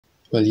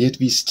While yet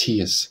these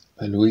tears,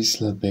 by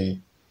Louise Labe,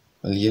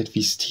 while yet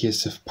these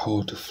tears have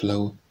power to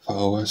flow for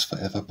hours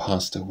forever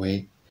passed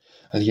away,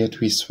 and yet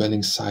these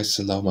swelling sighs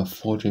allow my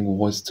faltering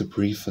voice to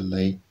breathe a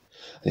lay,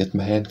 and yet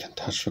my hand can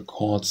touch the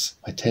chords,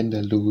 my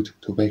tender lute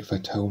to wake thy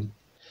tone,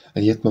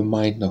 and yet my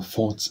mind no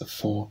thoughts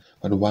afore,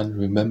 but one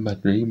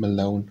remembered dream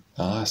alone.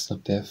 I ask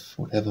not death,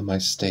 whatever my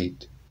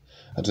state.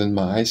 And when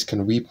my eyes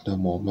can weep no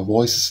more, my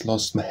voice is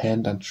lost, my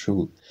hand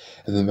untrue,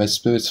 and when my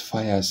spirit's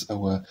fire is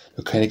o'er,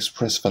 who can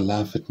express the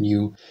love it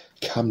knew,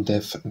 come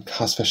death and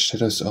cast thy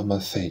shadows on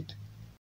my fate.